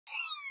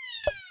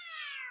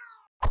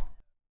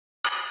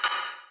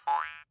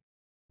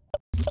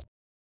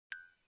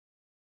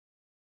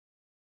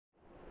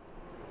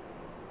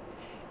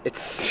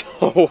It's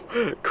so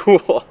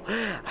cool.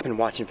 I've been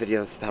watching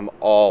videos of them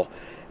all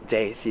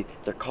day. See,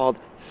 they're called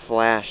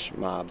flash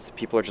mobs.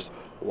 People are just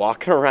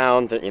walking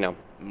around, you know,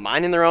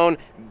 minding their own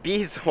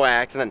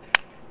beeswax, and then,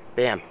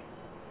 bam,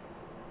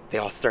 they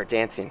all start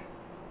dancing.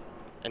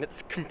 And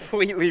it's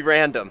completely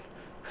random.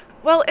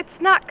 Well, it's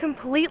not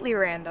completely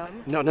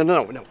random. No,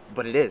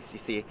 but it is, you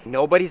see.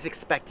 Nobody's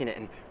expecting it,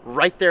 and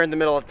right there in the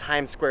middle of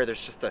Times Square,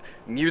 there's just a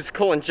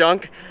musical and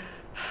junk,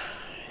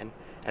 and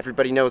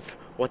everybody knows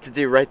what to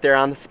do right there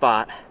on the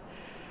spot.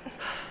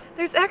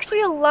 There's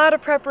actually a lot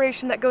of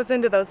preparation that goes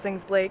into those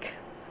things, Blake.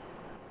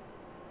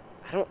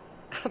 I don't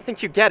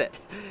think you get it.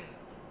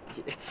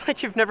 It's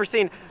like you've never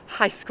seen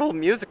High School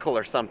Musical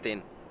or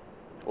something.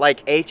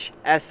 Like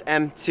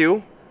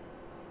HSM2.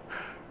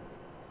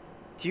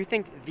 Do you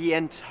think the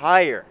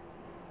entire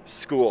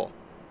school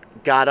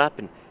got up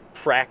and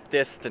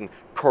practiced and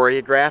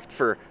choreographed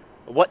for,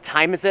 what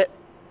time is it?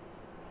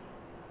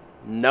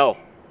 No,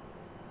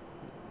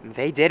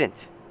 they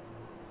didn't.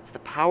 It's the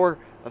power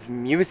of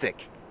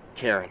music,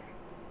 Karen.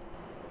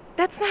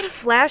 That's not a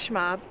flash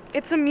mob.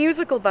 It's a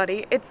musical,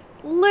 buddy. It's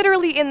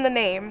literally in the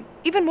name.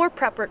 Even more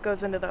prep work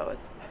goes into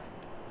those.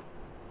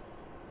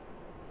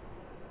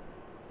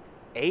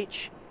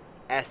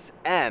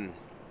 HSM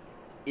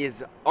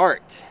is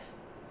art.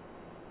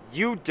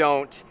 You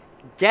don't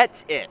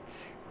get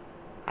it.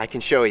 I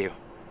can show you.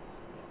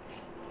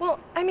 Well,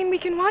 I mean, we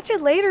can watch it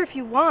later if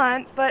you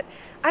want, but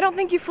I don't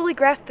think you fully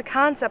grasp the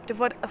concept of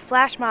what a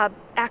flash mob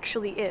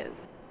actually is.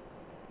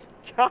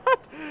 God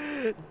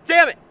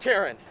damn it,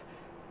 Karen.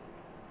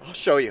 I'll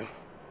show you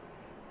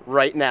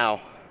right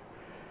now.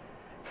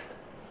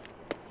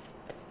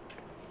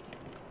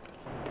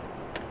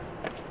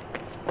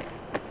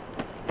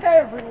 Hey,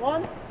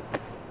 everyone.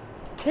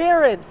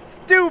 Karen's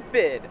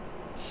stupid.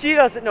 She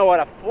doesn't know what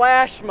a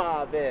flash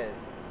mob is.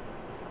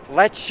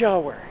 Let's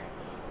show her.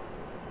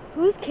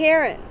 Who's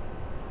Karen?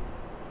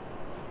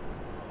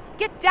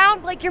 Get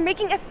down, Blake. You're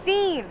making a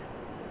scene.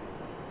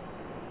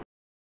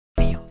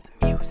 Feel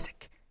the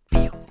music.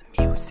 Feel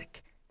the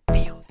music.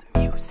 Feel the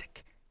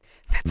music.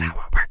 That's how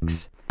it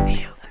works.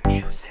 Feel the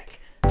music.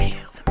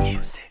 Feel the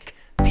music.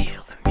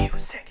 Feel the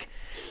music.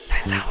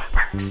 That's how it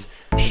works.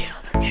 Feel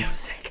the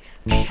music.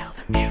 Feel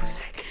the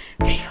music.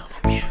 Feel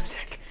the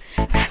music.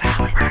 That's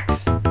how it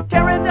works.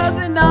 Karen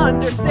doesn't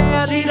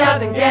understand. She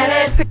doesn't get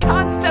it. The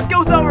concept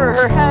goes over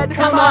her head.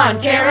 Come on,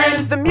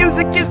 Karen. The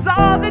music is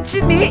all that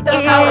you need. The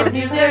power of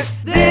music.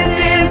 This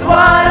is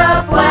what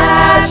a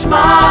flash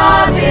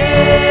mob is.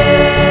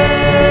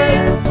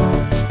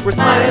 We're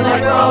smiling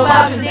like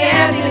robots and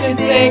dancing in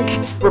sync.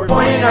 We're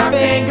pointing our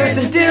fingers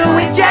and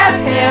doing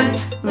jazz hands.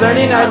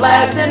 Learning our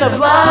lesson of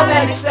love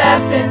and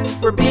acceptance.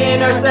 We're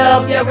being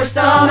ourselves, yet we're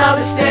somehow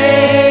the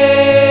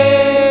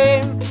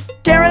same.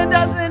 Karen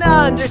doesn't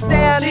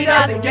understand. She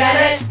doesn't get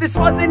it. This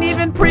wasn't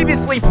even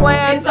previously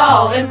planned. It's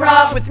all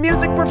improv. With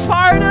music, we're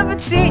part of a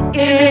team.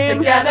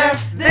 Together.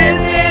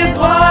 This is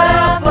what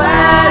a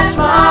flash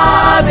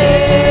mob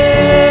is.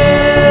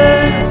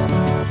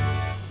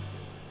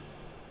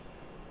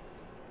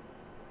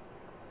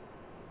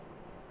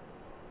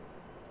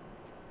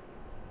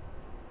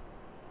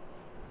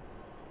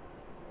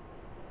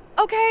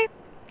 Okay,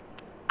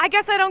 I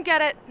guess I don't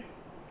get it.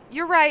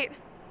 You're right.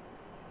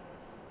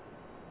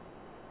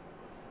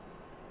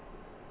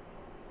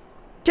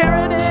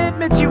 Karen,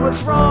 admit you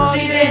was wrong.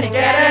 She didn't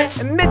get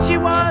it. Admit she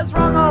was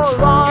wrong all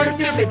along.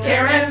 You're stupid,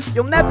 Karen.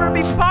 You'll never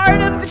be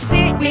part of the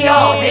team. We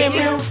all hate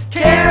you.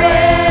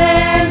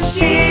 Karen,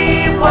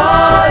 she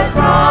was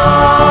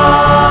wrong.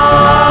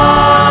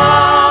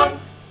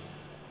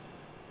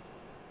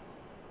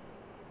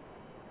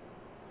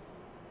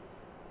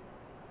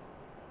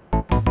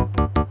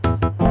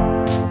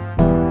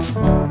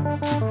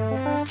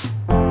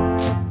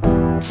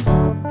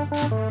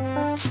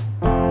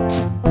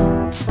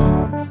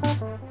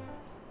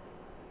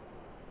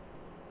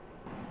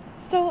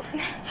 So,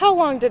 how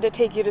long did it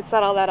take you to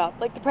set all that up?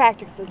 Like the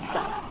practice and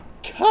stuff?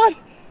 God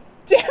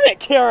damn it,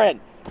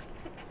 Karen!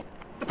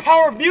 The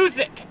power of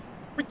music!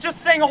 We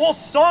just sang a whole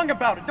song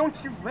about it. Don't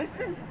you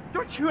listen?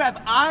 Don't you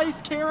have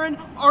eyes, Karen?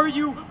 Are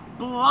you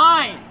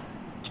blind?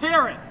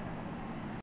 Karen!